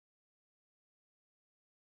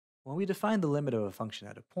When we define the limit of a function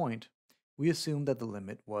at a point, we assume that the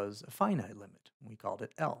limit was a finite limit. We called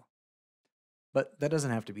it L. But that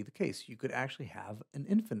doesn't have to be the case. You could actually have an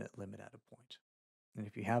infinite limit at a point. And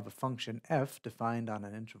if you have a function f defined on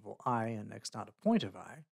an interval I and x naught a point of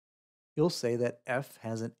I, you'll say that f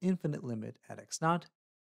has an infinite limit at x naught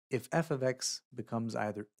if f of x becomes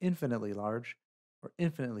either infinitely large or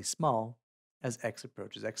infinitely small as x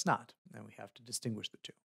approaches x naught. And we have to distinguish the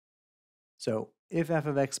two. So if f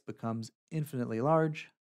of x becomes infinitely large,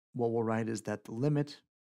 what we'll write is that the limit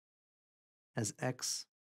as x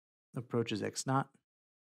approaches x naught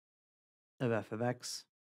of f of x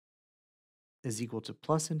is equal to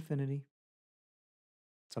plus infinity,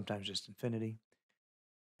 sometimes just infinity.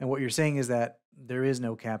 And what you're saying is that there is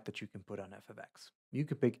no cap that you can put on f of x. You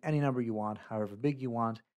can pick any number you want, however big you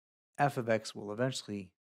want. F of x will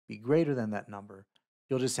eventually be greater than that number.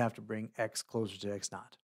 You'll just have to bring x closer to x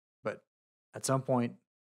naught. But at some point,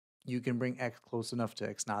 you can bring x close enough to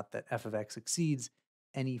x naught that f of x exceeds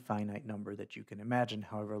any finite number that you can imagine,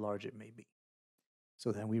 however large it may be.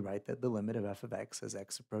 So then we write that the limit of f of x as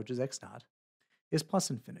x approaches x naught is plus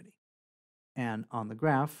infinity. And on the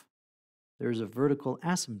graph, there's a vertical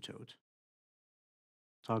asymptote.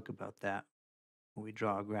 Talk about that when we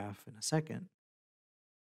draw a graph in a second.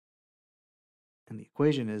 And the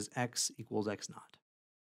equation is x equals x naught.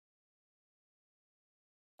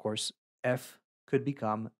 Of course, f could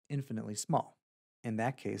become infinitely small. In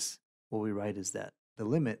that case, what we write is that the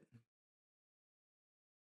limit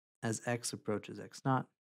as x approaches x naught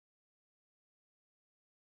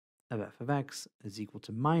of f of x is equal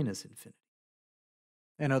to minus infinity.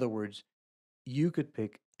 In other words, you could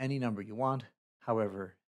pick any number you want,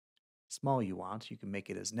 however small you want. You can make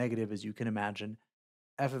it as negative as you can imagine.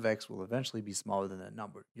 F of x will eventually be smaller than that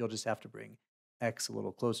number. You'll just have to bring x a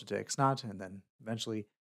little closer to x naught, and then eventually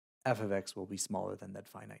f of x will be smaller than that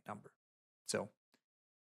finite number. So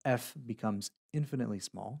f becomes infinitely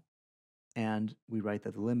small, and we write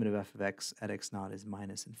that the limit of f of x at x naught is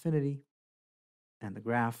minus infinity, and the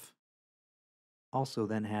graph also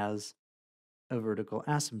then has a vertical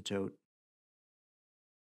asymptote,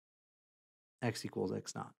 x equals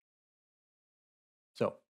x naught.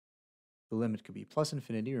 So the limit could be plus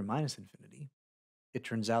infinity or minus infinity. It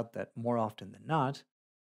turns out that more often than not,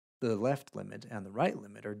 the left limit and the right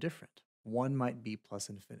limit are different. One might be plus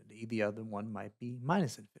infinity, the other one might be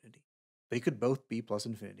minus infinity. They could both be plus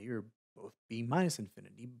infinity or both be minus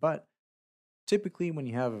infinity, but typically when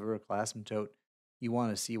you have a vertical asymptote, you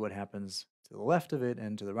want to see what happens to the left of it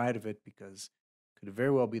and to the right of it because it could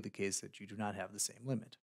very well be the case that you do not have the same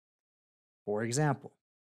limit. For example,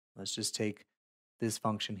 let's just take this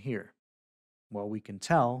function here. Well, we can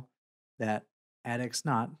tell that at x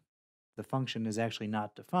naught, the function is actually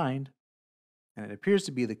not defined, and it appears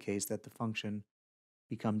to be the case that the function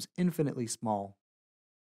becomes infinitely small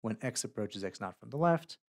when x approaches x naught from the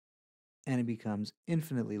left, and it becomes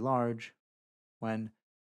infinitely large when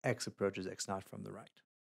x approaches x naught from the right.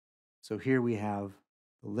 So here we have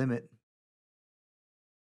the limit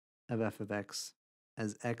of f of x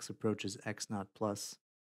as x approaches x naught plus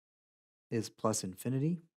is plus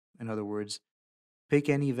infinity. In other words, pick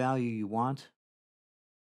any value you want.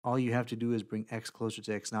 All you have to do is bring x closer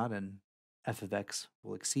to x naught, and f of x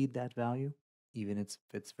will exceed that value, even if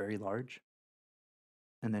it's very large.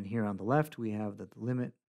 And then here on the left, we have that the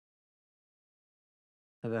limit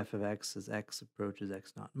of f of x as x approaches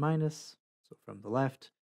x naught minus, so from the left,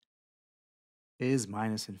 is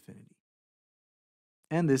minus infinity.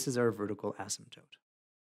 And this is our vertical asymptote.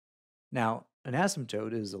 Now, an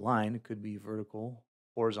asymptote is a line, it could be vertical,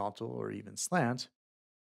 horizontal, or even slant,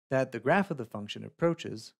 that the graph of the function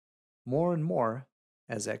approaches more and more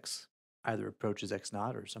as x either approaches x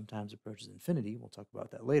naught or sometimes approaches infinity. We'll talk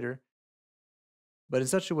about that later. But in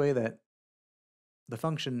such a way that the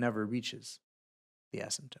function never reaches the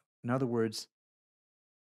asymptote. In other words,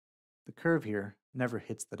 the curve here never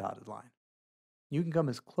hits the dotted line. You can come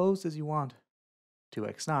as close as you want to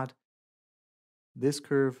x naught. This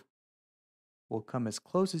curve will come as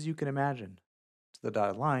close as you can imagine to the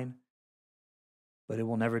dotted line, but it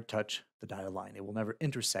will never touch the dotted line. It will never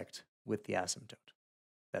intersect with the asymptote.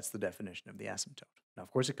 That's the definition of the asymptote. Now,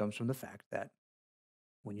 of course, it comes from the fact that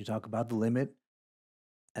when you talk about the limit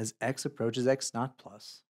as x approaches x naught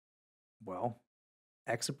plus, well,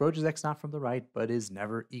 x approaches x naught from the right, but is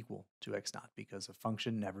never equal to x naught because a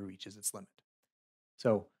function never reaches its limit.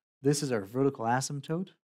 So this is our vertical asymptote,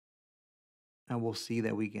 and we'll see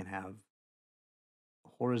that we can have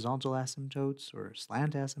horizontal asymptotes or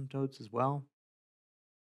slant asymptotes as well.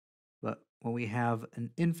 But when we have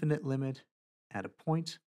an infinite limit at a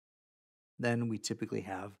point, then we typically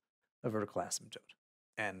have a vertical asymptote.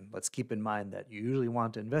 And let's keep in mind that you usually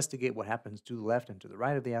want to investigate what happens to the left and to the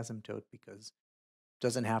right of the asymptote because it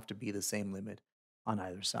doesn't have to be the same limit on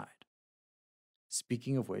either side.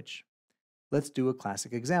 Speaking of which, let's do a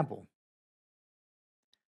classic example.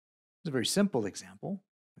 It's a very simple example.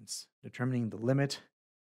 It's determining the limit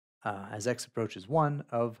as x approaches 1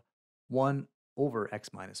 of 1 over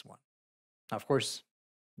x minus 1. Now, of course,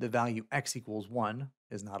 the value x equals 1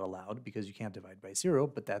 is not allowed because you can't divide by 0,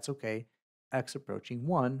 but that's okay. X approaching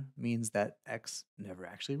 1 means that x never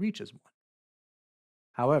actually reaches 1.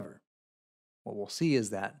 However, what we'll see is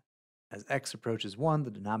that as x approaches 1,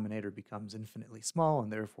 the denominator becomes infinitely small,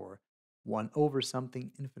 and therefore 1 over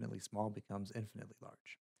something infinitely small becomes infinitely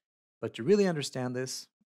large. But to really understand this,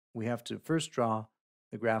 we have to first draw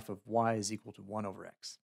the graph of y is equal to 1 over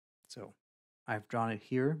x. So I've drawn it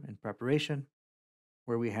here in preparation,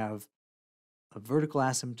 where we have a vertical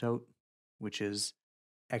asymptote, which is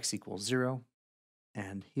x equals 0.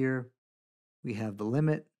 And here we have the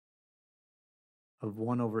limit of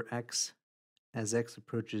 1 over x as x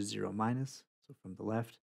approaches 0 minus. So from the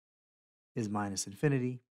left is minus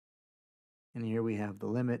infinity. And here we have the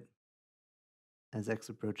limit as x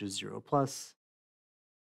approaches 0 plus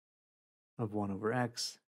of 1 over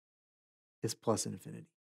x is plus infinity.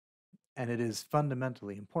 And it is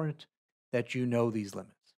fundamentally important that you know these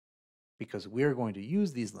limits, because we're going to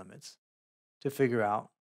use these limits to figure out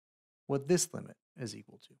what this limit is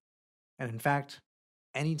equal to. And in fact,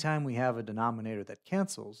 anytime we have a denominator that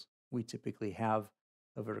cancels, we typically have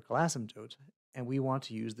a vertical asymptote, and we want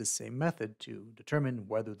to use this same method to determine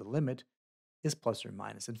whether the limit is plus or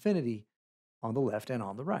minus infinity on the left and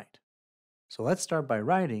on the right. So let's start by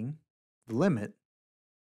writing the limit.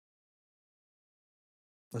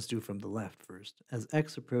 Let's do from the left first, as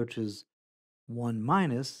x approaches 1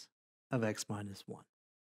 minus of x minus 1.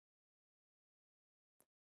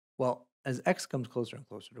 Well, as x comes closer and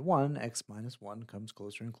closer to 1, x minus 1 comes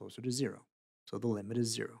closer and closer to 0. So the limit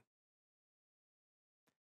is 0.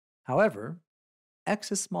 However,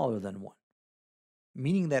 x is smaller than 1,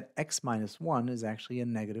 meaning that x minus 1 is actually a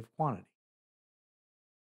negative quantity.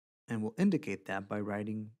 And we'll indicate that by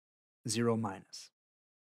writing 0 minus.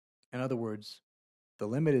 In other words, the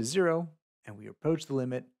limit is 0, and we approach the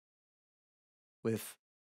limit with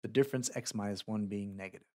the difference x minus 1 being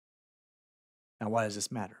negative. Now, why does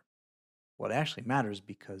this matter? Well, it actually matters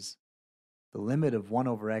because the limit of 1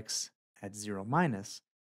 over x at 0 minus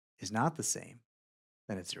is not the same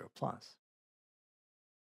than at 0 plus.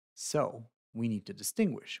 So we need to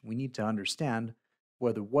distinguish. We need to understand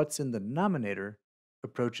whether what's in the denominator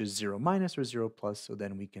approaches 0 minus or 0 plus, so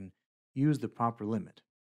then we can use the proper limit.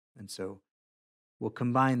 And so we'll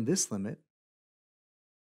combine this limit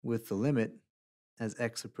with the limit as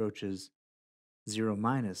x approaches 0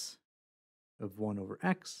 minus of 1 over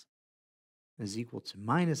x is equal to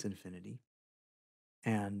minus infinity.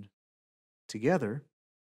 And together,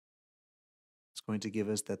 it's going to give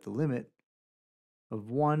us that the limit of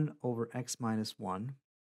 1 over x minus 1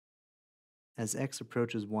 as x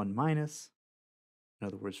approaches 1 minus, in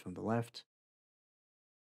other words from the left,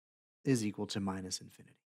 is equal to minus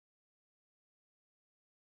infinity.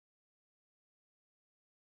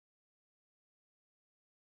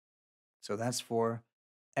 So that's for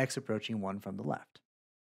x approaching 1 from the left.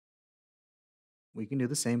 We can do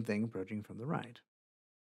the same thing approaching from the right.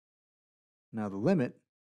 Now the limit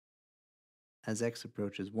as x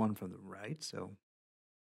approaches 1 from the right, so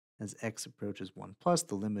as x approaches 1 plus,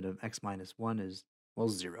 the limit of x minus 1 is, well,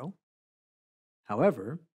 0.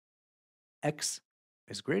 However, x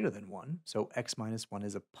is greater than 1, so x minus 1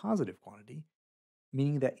 is a positive quantity,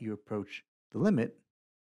 meaning that you approach the limit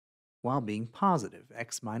while being positive.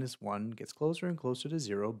 X minus 1 gets closer and closer to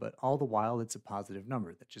 0, but all the while it's a positive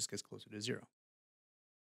number that just gets closer to 0.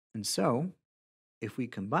 And so, if we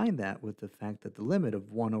combine that with the fact that the limit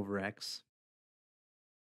of 1 over x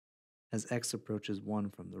as x approaches 1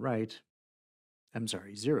 from the right,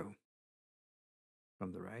 0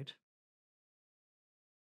 from the right,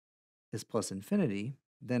 is plus infinity,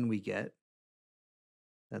 then we get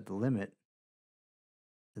that the limit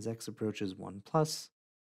as x approaches 1 plus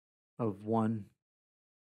of 1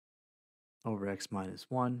 over x minus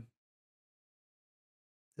 1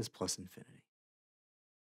 is plus infinity.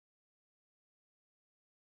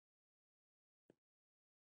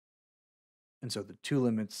 And so the two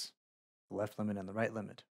limits, the left limit and the right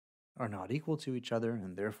limit, are not equal to each other,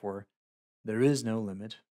 and therefore there is no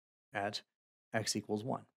limit at x equals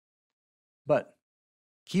 1. But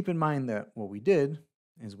keep in mind that what we did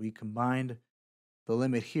is we combined the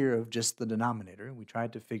limit here of just the denominator. We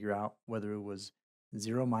tried to figure out whether it was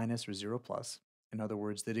 0 minus or 0 plus. In other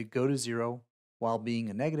words, did it go to 0 while being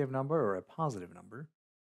a negative number or a positive number?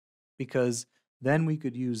 because then we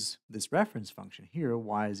could use this reference function here,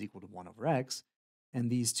 y is equal to 1 over x, and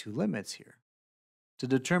these two limits here to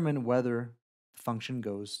determine whether the function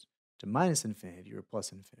goes to minus infinity or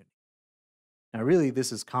plus infinity. Now, really,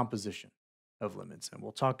 this is composition of limits, and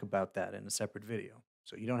we'll talk about that in a separate video.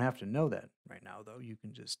 So you don't have to know that right now, though. You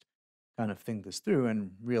can just kind of think this through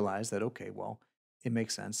and realize that, okay, well, it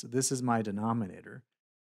makes sense. This is my denominator,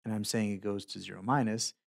 and I'm saying it goes to 0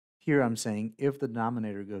 minus. Here I'm saying if the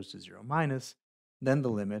denominator goes to 0 minus, then the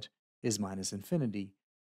limit is minus infinity,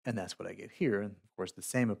 and that's what I get here. And of course, the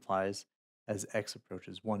same applies as x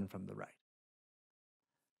approaches 1 from the right.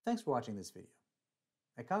 Thanks for watching this video.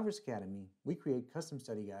 At Converse Academy, we create custom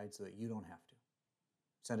study guides so that you don't have to.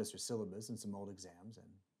 Send us your syllabus and some old exams, and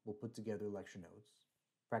we'll put together lecture notes,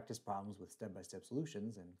 practice problems with step-by-step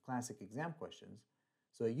solutions, and classic exam questions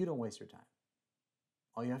so that you don't waste your time.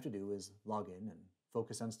 All you have to do is log in and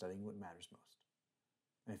focus on studying what matters most.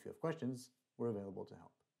 And if you have questions, we're available to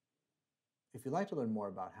help. If you'd like to learn more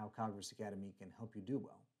about how Converse Academy can help you do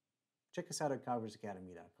well, check us out at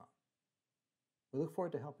converseacademy.com. We look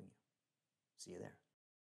forward to helping you. See you there.